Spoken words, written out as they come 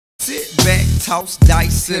Sit back, toss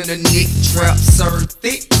dice in a Nick trap. Serve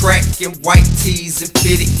thick crack and white tees and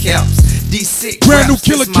fitted caps. These sick brand new raps,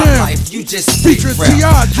 Killer this my Cam. life, you just spit Featuring rap. T.I.,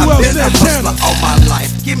 I've Juelz been a Santana. hustler all my life.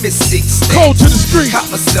 Give me 6 stacks. Cold to the street.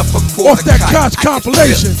 Caught myself a quarter Off that kite. Koch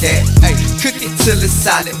compilation. That. Ay, cook it till it's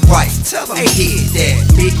solid white. Tell them, hey, hit that.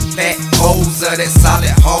 Big fat hoes of that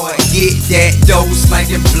solid hard. Get that dough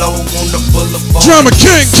slanging blow on the boulevard. Drama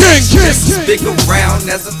King. Just big around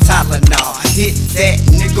as a Tylenol. Hit that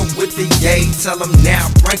nigga with the yay. Tell him now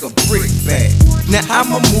bring a brick back. Now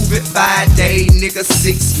I'ma move it 5 day, nigga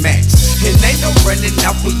 6 max. And ain't no running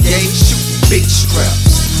out with yay, shooting big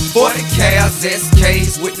straps. 40 cows,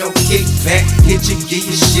 SKs with no kickback. Hit you, give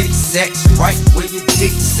your shit sex right where your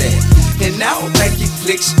dick's at. And I don't think your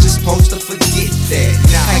clicks just supposed to forget that.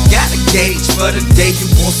 I got a gauge for the day you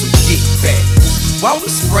want some get back. While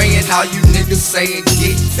we spraying, how you niggas saying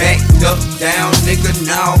get back, up, down, nigga,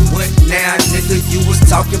 now what now, nigga? You was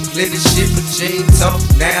talking plenty shit, but you ain't talk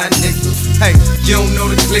now, nigga. Hey, you don't know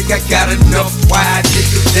the click, I got enough wide,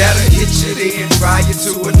 nigga, that'll hit you then, drive you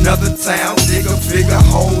to another town, dig a bigger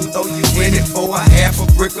hole, throw you in it for a half a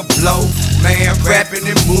brick of blow. Man, rapping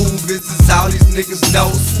and movies is all these niggas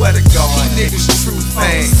know, swear to God, niggas true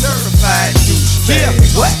fans, certified douchebag.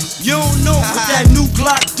 Yeah, what? You don't know what that new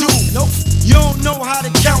Glock do. Nope. You don't know how to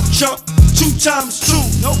count jump 2 times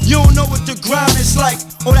 2. Nope. You don't know what the grind is like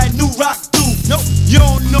or that new rock do. Nope. You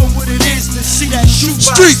don't know what it is to see that shoot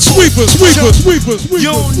box. Street sweepers.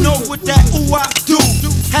 You don't know what that ooh-ah do.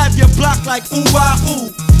 Have your block like ooh-ah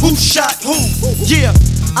ooh. Who shot who? Yeah,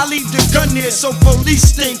 I leave the gun there so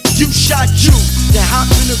police think you shot you. Then hop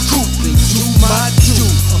in the coupe and do my do.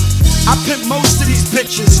 I pimp most of these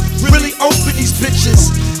bitches, really open these bitches.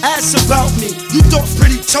 Ask about me, you thought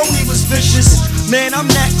Pretty Tony was vicious. Man, I'm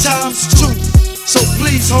that times 2. So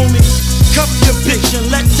please, homie, cuff your bitch and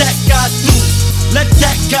let that guy do. Let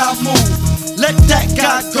that guy move, let that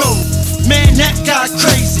guy go. Man, that guy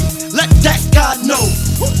crazy, let that guy know.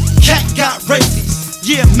 Cat got rabies,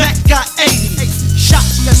 yeah, Mac got 80.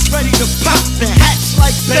 Shots that's ready to pop and hatch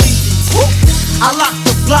like babies. I lock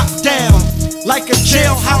the block down like a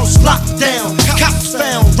jailhouse lockdown. Cops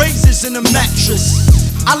found razors in the mattress.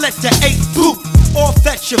 I let the 8 boot off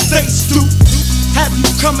at your face, dude. Have you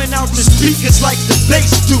coming out the speakers like the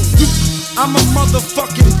bass do? I'm a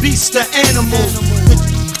motherfucking beast, an animal.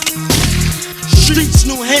 Streets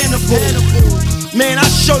new Hannibal. Man, I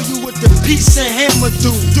show you what the piece and hammer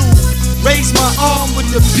do. Raise my arm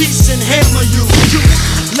with the piece and hammer you.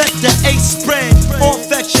 Let the 8 spread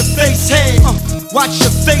off at your face head. Watch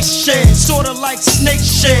your face shed, sorta like snake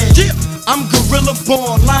shed. I'm gorilla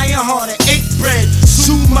born, lion hearted, 8 bred,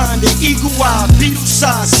 zoo-minded, eagle-eyed,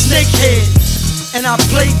 beetle-sized, snake head. And I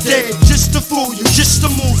play dead just to fool you, just to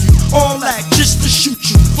move you. All that just to shoot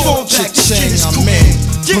you. Fall back, this shit is cool.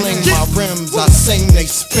 Bling my rims, I sing they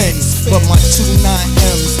spin. But my 2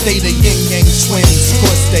 9Ms, they the yin yang twins.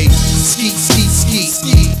 Cause they ski.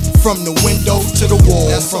 From the window to the wall,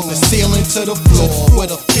 from the ceiling to the floor.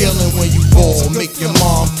 With a feeling when you ball, make your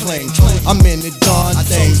mom cling. I'm in the Don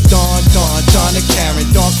things, Don the Karen,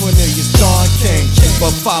 Don Cornelius, Don King.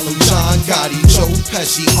 But follow John Gotti, Joe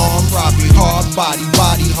Pesci, arm robbery, hard body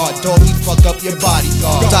hard, doggy fuck up your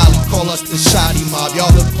bodyguard. Dolly call us the shoddy mob,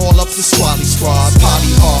 y'all to call up the squally squad.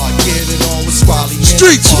 Potty hard, get it on with squally.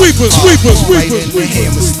 Street sweepers. Right in the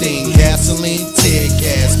hammer sting, gasoline, tear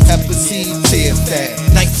gas, pepper seed, tear fat,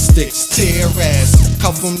 nightsticks, tear ass.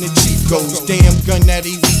 Cuff from the cheap goes, damn gun that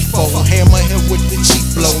he weak for. Hammer him with the cheap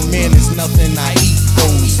blow, man, there's nothing I eat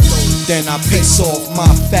those. Then I piss off my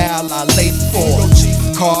foul, I lay for.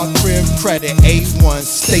 Car, crib, credit, A1,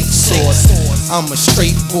 state source. I'm a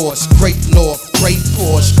straight boss, great loft, great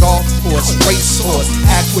Porsche, golf course, racehorse,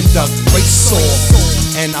 aqueduct, race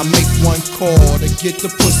off. And I make one call to get the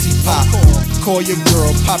pussy pop. Call your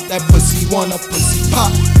girl, pop that pussy, want a pussy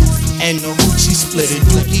pop. And the hoochie split it,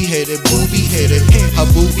 dookie hit it, booby hit it. Her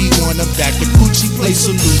booby wanna back the coochie, play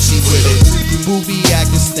Salucci with it. Booby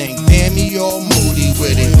actin' stink, damn me all moody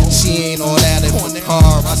with it. She ain't all that in the car,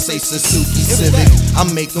 I say Suzuki Civic. I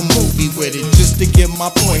make a movie with it, just to get my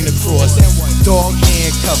point across. Dog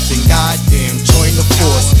handcuffed and goddamn, join the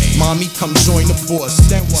force. Mommy, come join the boss.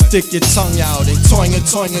 Stick your tongue out and toing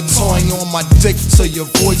on my dick till your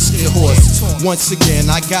voice get hoarse. Once again,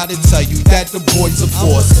 I gotta tell you that the boy's a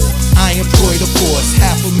boss. I employ the force,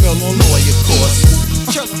 $500,000 on lawyer course.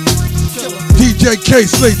 DJ K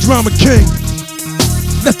Slate, Drama King.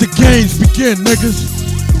 Let the games begin, niggas.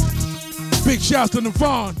 Big shouts to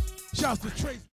Navon. Shouts to Trace.